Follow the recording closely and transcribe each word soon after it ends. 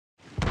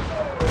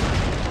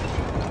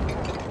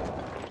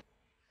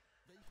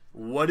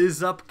What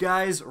is up,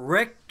 guys?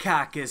 Rick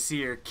Cacus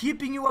here,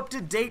 keeping you up to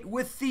date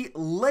with the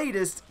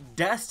latest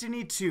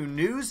Destiny 2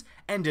 news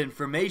and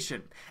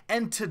information.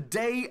 And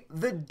today,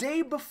 the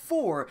day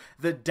before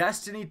the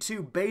Destiny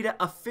 2 beta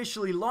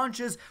officially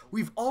launches,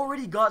 we've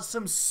already got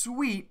some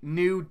sweet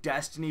new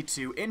Destiny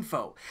 2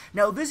 info.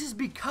 Now, this is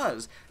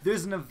because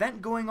there's an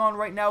event going on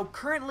right now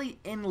currently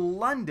in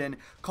London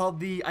called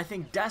the, I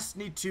think,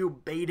 Destiny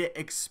 2 Beta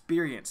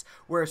Experience,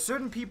 where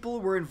certain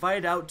people were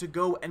invited out to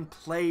go and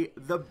play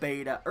the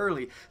beta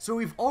early. So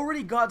we've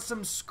already got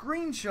some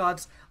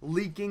screenshots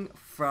leaking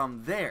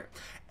from there.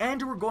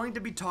 And we're going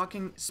to be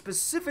talking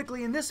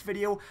specifically in this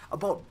video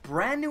about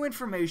brand new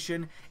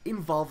information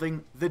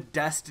involving the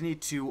Destiny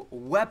 2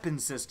 weapon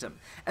system.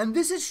 And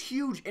this is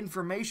huge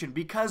information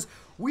because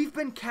we've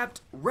been kept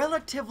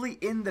relatively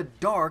in the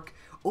dark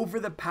over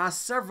the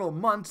past several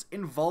months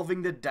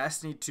involving the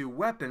Destiny 2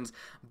 weapons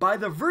by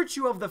the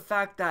virtue of the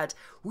fact that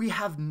we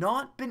have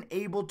not been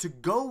able to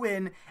go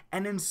in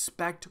and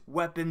inspect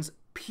weapons,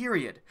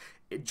 period.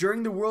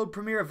 During the world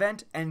premiere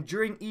event and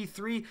during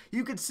E3,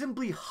 you could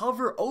simply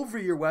hover over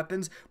your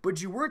weapons,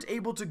 but you weren't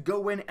able to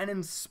go in and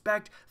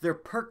inspect their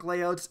perk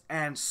layouts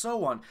and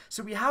so on.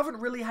 So we haven't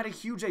really had a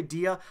huge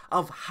idea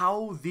of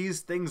how these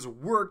things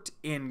worked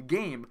in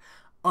game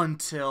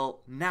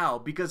until now,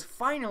 because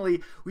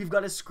finally we've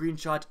got a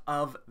screenshot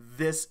of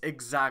this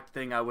exact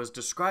thing I was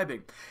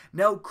describing.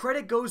 Now,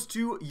 credit goes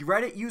to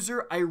Reddit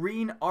user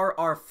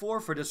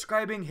IreneRR4 for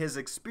describing his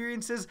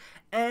experiences,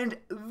 and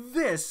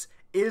this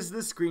is the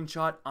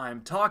screenshot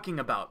I'm talking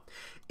about.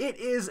 It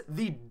is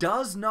the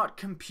does not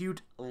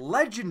compute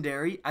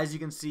legendary, as you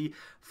can see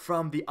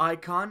from the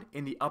icon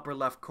in the upper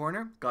left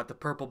corner, got the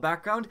purple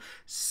background,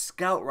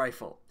 scout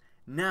rifle.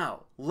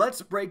 Now,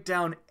 let's break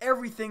down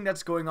everything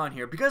that's going on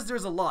here, because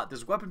there's a lot.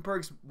 There's weapon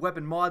perks,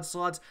 weapon mod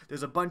slots,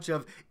 there's a bunch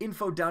of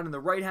info down in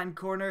the right hand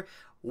corner.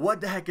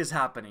 What the heck is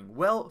happening?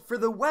 Well, for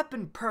the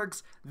weapon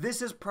perks,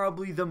 this is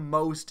probably the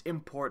most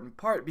important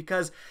part,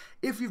 because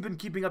if you've been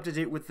keeping up to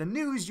date with the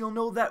news, you'll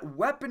know that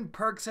weapon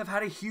perks have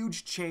had a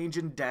huge change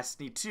in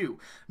Destiny 2.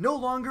 No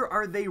longer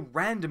are they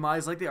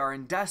randomized like they are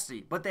in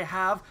Destiny, but they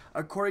have,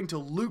 according to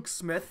Luke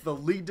Smith, the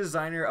lead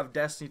designer of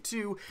Destiny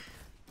 2,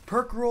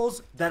 perk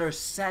rolls that are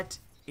set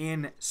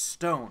in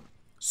stone.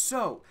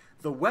 So,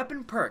 the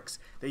weapon perks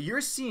that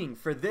you're seeing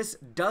for this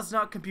does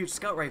not compute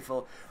scout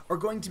rifle are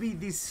going to be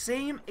the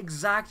same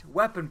exact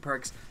weapon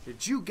perks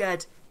that you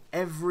get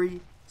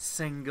every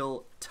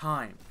single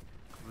time.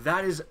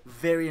 That is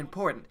very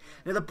important.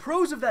 Now, the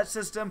pros of that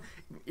system,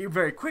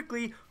 very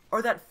quickly,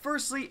 are that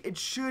firstly, it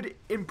should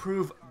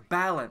improve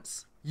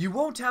balance. You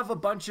won't have a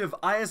bunch of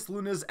IS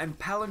Lunas and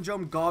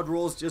Palindrome God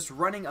rolls just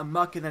running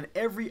amok and then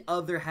every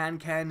other hand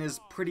cannon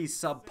is pretty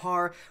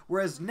subpar,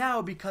 whereas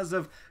now, because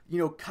of,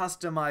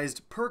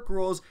 customized perk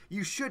rolls,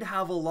 you should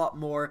have a lot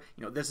more,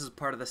 this is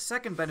part of the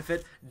second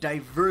benefit,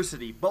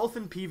 diversity, both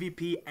in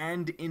PvP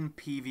and in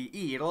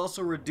PvE. It'll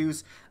also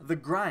reduce the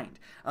grind.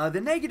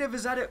 The negative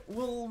is that it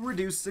will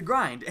reduce the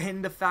grind,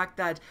 and the fact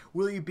that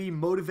will you be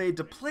motivated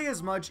to play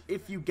as much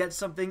if you get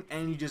something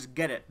and you just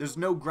get it. There's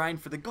no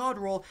grind for the God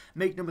roll,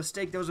 make no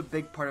mistake, that was a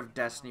big part of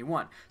Destiny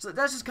 1. So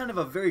that's just kind of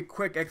a very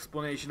quick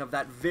explanation of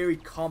that very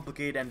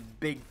complicated and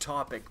big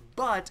topic.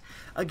 But,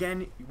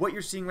 again, what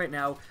you're seeing right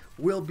now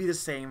will be the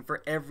same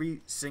for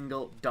every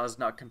single does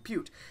not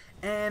compute.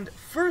 And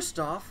first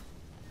off,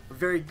 a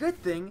very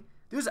good thing,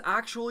 there's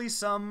actually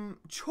some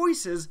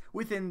choices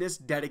within this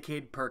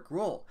dedicated perk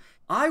role.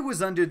 I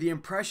was under the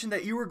impression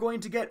that you were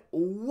going to get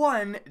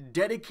one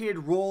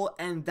dedicated role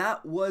and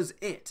that was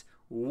it.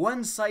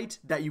 One site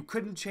that you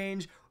couldn't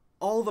change,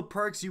 all the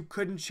perks you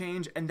couldn't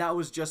change, and that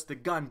was just the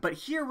gun. But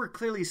here we're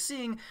clearly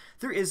seeing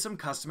there is some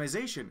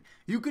customization.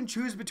 You can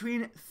choose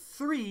between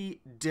 3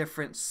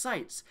 different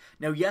sites.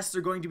 Now, yes,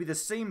 they're going to be the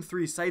same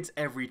 3 sites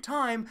every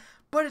time,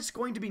 but it's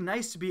going to be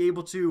nice to be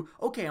able to,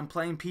 okay, I'm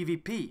playing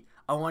PvP.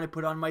 I want to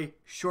put on my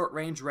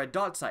short-range red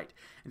dot sight.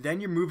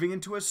 Then you're moving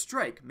into a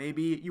strike.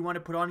 Maybe you want to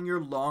put on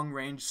your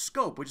long-range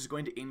scope, which is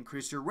going to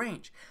increase your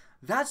range.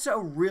 That's a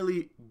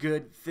really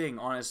good thing,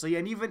 honestly,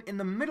 and even in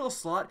the middle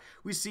slot,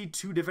 we see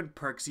 2 different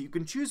perks that you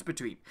can choose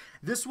between.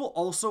 This will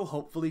also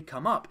hopefully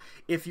come up.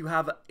 If you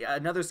have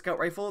another scout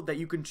rifle that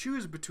you can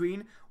choose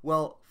between,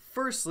 well,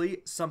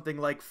 firstly, something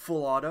like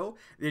full auto,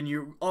 then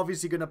you're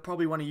obviously going to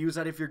probably want to use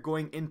that if you're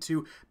going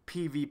into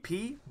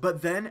PvP,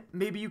 but then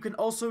maybe you can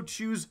also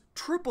choose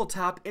triple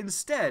tap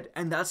instead,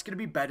 and that's going to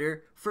be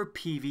better for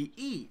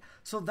PvE.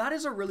 So that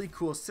is a really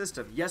cool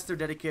system. Yes, they're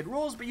dedicated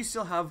roles, but you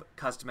still have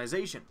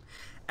customization.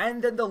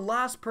 And then the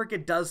last perk,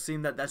 it does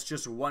seem that that's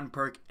just one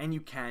perk and you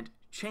can't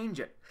change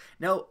it.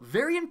 Now,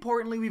 very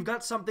importantly, we've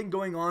got something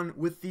going on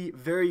with the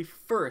very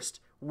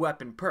first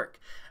weapon perk.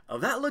 Now,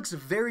 that looks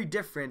very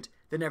different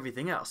than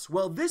everything else.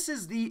 Well, this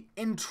is the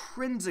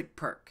intrinsic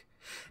perk.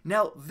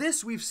 Now,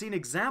 this we've seen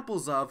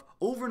examples of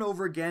over and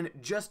over again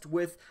just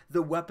with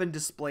the weapon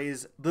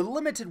displays, the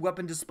limited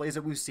weapon displays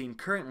that we've seen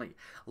currently.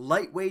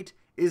 Lightweight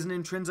is an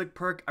intrinsic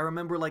perk. I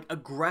remember like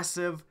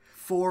aggressive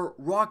for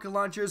rocket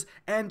launchers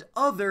and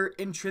other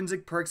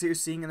intrinsic perks that you're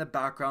seeing in the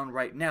background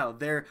right now.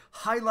 They're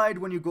highlighted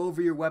when you go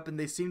over your weapon.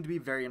 They seem to be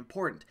very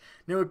important.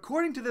 Now,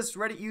 according to this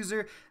Reddit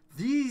user,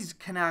 these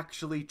can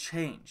actually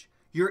change.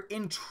 Your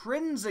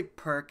intrinsic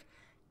perk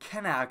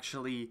can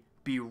actually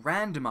be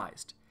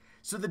randomized.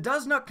 So that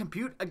does not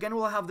compute. Again,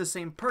 we'll have the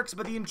same perks,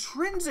 but the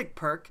intrinsic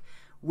perk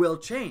will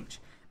change.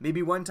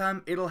 Maybe one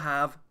time it'll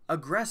have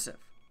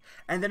aggressive,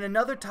 and then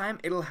another time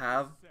it'll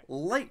have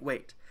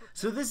lightweight.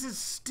 So this is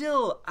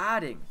still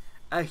adding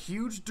a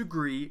huge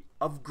degree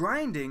of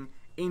grinding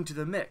into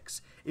the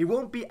mix. It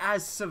won't be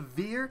as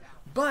severe,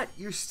 but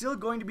you're still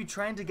going to be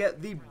trying to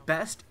get the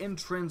best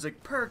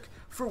intrinsic perk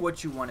for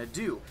what you want to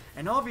do.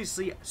 And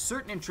obviously,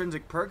 certain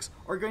intrinsic perks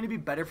are going to be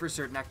better for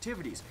certain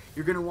activities.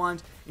 You're going to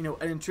want, an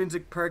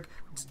intrinsic perk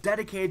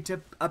dedicated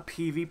to a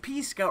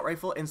PvP scout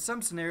rifle in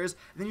some scenarios,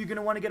 then you're going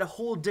to want to get a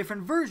whole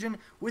different version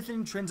with an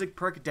intrinsic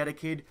perk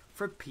dedicated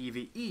for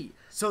PvE.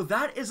 So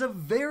that is a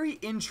very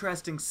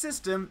interesting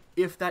system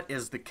if that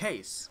is the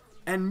case.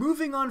 And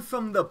moving on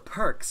from the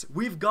perks,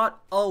 we've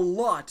got a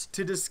lot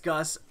to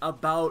discuss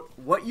about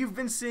what you've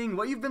been seeing,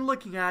 what you've been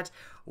looking at,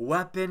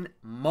 weapon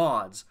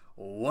mods.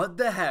 What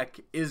the heck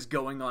is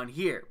going on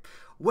here?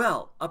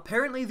 Well,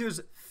 apparently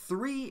there's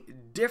 3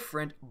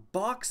 different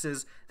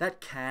boxes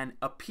that can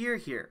appear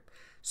here.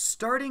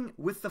 Starting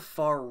with the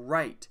far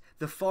right.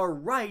 The far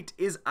right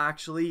is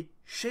actually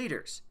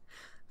shaders.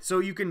 So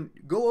you can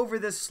go over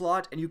this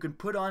slot and you can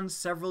put on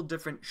several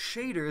different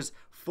shaders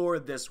for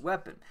this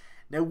weapon.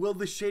 Now, will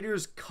the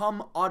shaders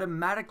come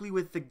automatically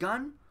with the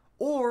gun,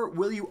 or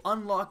will you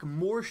unlock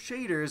more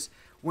shaders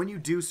when you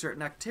do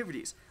certain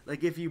activities?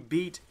 Like if you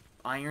beat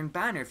Iron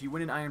Banner, if you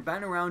win an Iron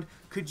Banner round,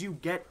 could you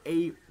get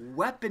a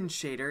weapon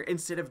shader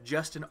instead of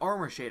just an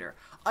armor shader?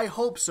 I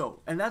hope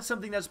so, and that's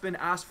something that's been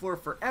asked for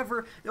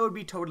forever. That would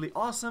be totally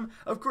awesome.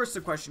 Of course,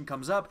 the question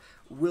comes up,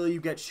 will you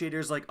get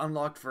shaders like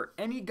unlocked for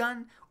any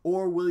gun,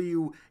 or will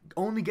you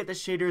only get the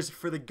shaders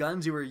for the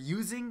guns you were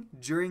using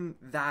during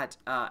that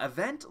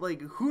event?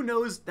 Like, who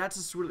knows?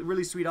 That's a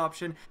really sweet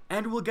option,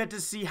 and we'll get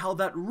to see how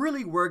that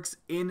really works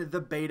in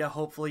the beta,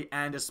 hopefully,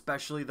 and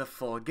especially the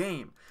full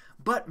game.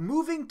 But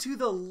moving to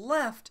the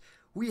left,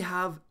 we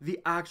have the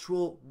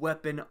actual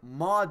weapon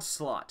mod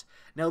slot.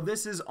 Now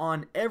this is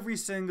on every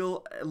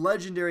single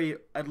legendary,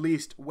 at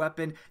least,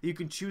 weapon. You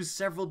can choose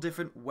several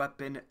different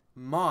weapon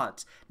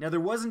mods. Now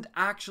there wasn't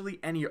actually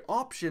any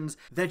options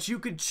that you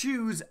could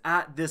choose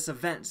at this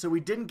event, so we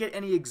didn't get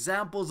any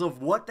examples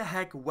of what the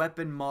heck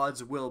weapon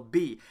mods will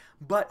be.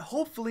 But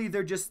hopefully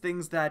they're just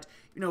things that,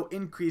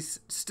 increase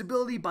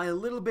stability by a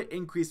little bit,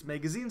 increase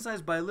magazine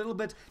size by a little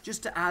bit,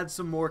 just to add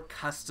some more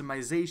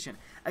customization.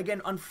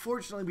 Again,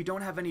 unfortunately, we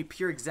don't have any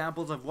pure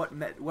examples of what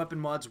weapon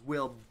mods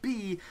will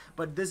be,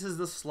 but this is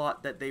the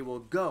slot that they will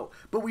go.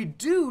 But we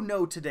do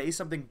know today,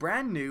 something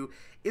brand new,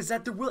 is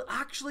that there will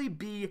actually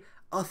be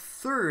a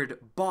third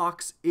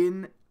box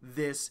in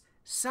this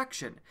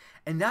section,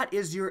 and that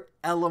is your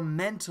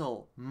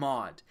elemental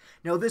mod.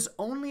 Now this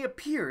only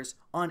appears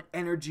on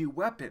energy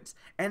weapons,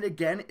 and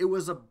again, it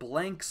was a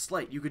blank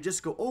slate. You could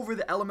just go over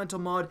the elemental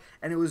mod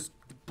and it was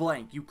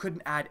blank. You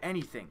couldn't add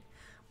anything,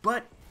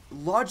 but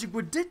logic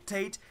would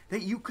dictate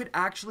that you could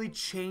actually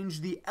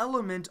change the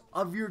element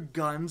of your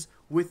guns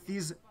with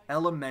these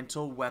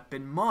elemental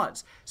weapon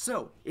mods.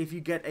 So if you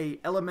get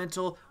a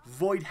elemental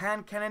void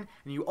hand cannon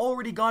and you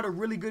already got a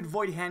really good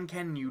void hand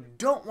cannon and you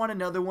don't want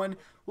another one,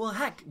 well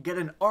heck, get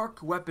an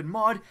arc weapon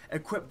mod,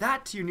 equip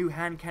that to your new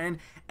hand cannon,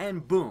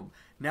 and boom,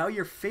 now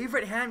your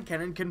favorite hand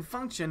cannon can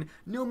function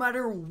no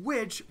matter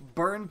which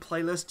burn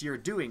playlist you're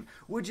doing,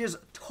 which is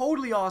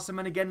totally awesome.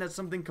 And again, that's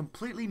something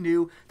completely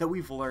new that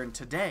we've learned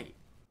today.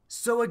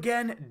 So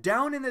again,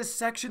 down in this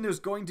section, there's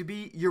going to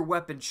be your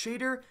weapon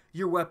shader,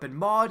 your weapon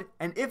mod,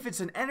 and if it's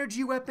an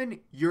energy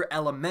weapon, your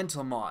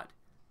elemental mod.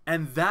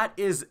 And that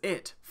is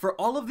it for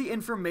all of the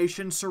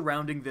information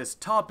surrounding this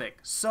topic.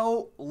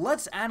 So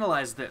let's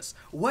analyze this.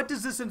 What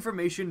does this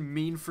information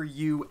mean for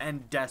you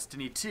and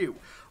Destiny 2?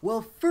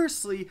 Well,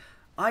 firstly,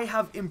 I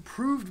have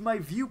improved my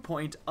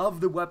viewpoint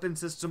of the weapon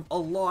system a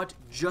lot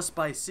just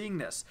by seeing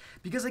this.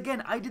 Because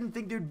again, I didn't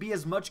think there'd be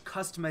as much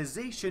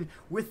customization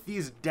with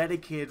these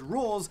dedicated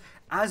roles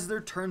as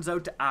there turns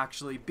out to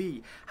actually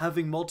be.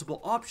 Having multiple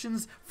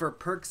options for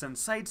perks and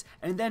sights,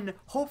 and then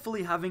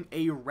hopefully having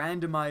a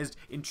randomized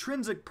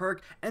intrinsic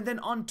perk, and then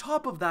on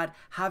top of that,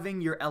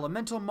 having your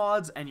elemental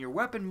mods and your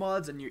weapon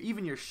mods and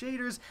even your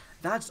shaders.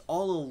 That's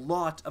all a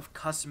lot of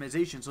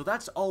customization. So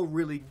that's all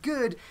really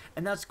good,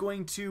 and that's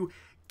going to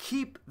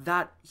keep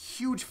that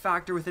huge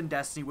factor within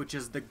Destiny, which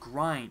is the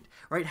grind,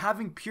 right?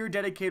 Having pure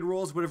dedicated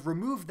roles would have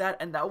removed that,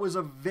 and that was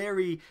a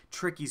very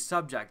tricky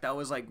subject. That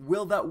was like,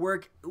 will that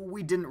work?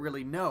 We didn't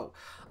really know.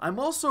 I'm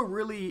also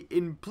really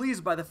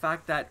pleased by the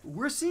fact that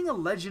we're seeing a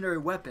legendary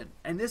weapon,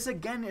 and this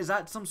again is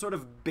at some sort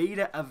of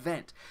beta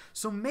event.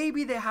 So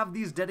maybe they have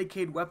these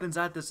dedicated weapons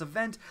at this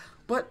event,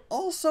 but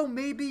also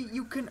maybe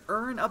you can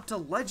earn up to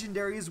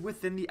legendaries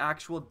within the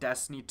actual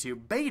Destiny 2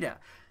 beta.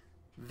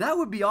 That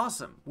would be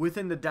awesome.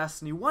 Within the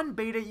Destiny 1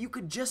 beta, you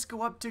could just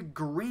go up to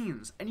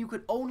greens, and you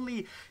could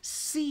only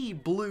see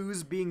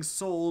blues being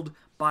sold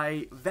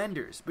by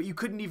vendors, but you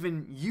couldn't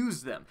even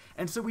use them.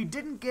 And so we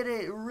didn't get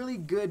a really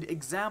good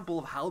example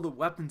of how the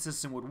weapon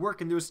system would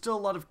work, and there was still a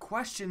lot of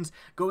questions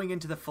going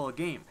into the full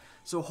game.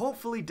 So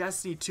hopefully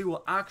Destiny 2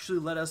 will actually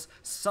let us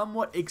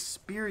somewhat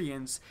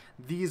experience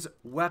these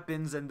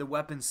weapons and the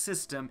weapon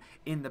system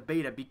in the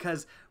beta,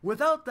 because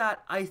without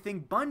that, I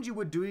think Bungie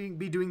would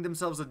be doing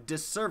themselves a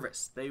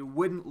disservice. They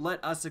wouldn't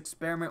let us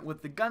experiment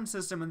with the gun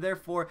system, and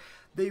therefore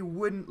they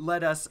wouldn't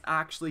let us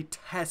actually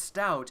test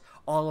out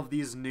all of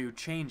these new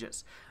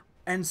changes.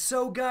 And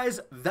so guys,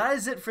 that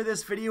is it for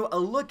this video, a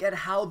look at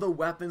how the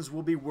weapons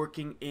will be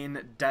working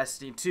in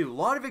Destiny 2. A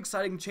lot of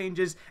exciting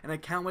changes, and I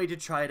can't wait to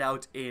try it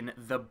out in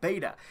the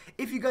beta.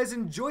 If you guys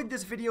enjoyed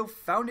this video,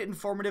 found it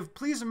informative,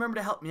 please remember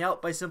to help me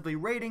out by simply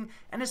rating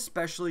and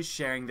especially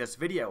sharing this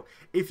video.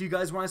 If you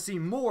guys want to see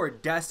more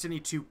Destiny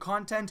 2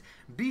 content,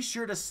 be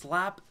sure to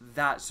slap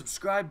that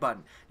subscribe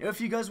button. Now if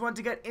you guys want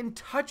to get in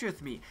touch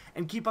with me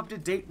and keep up to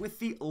date with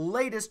the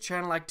latest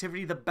channel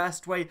activity, the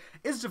best way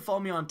is to follow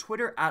me on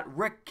Twitter at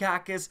RickCacus.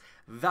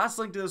 That's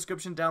linked in the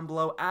description down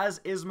below, as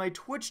is my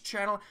Twitch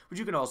channel, which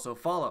you can also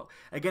follow.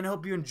 Again, I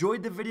hope you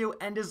enjoyed the video,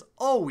 and as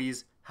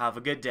always, have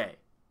a good day.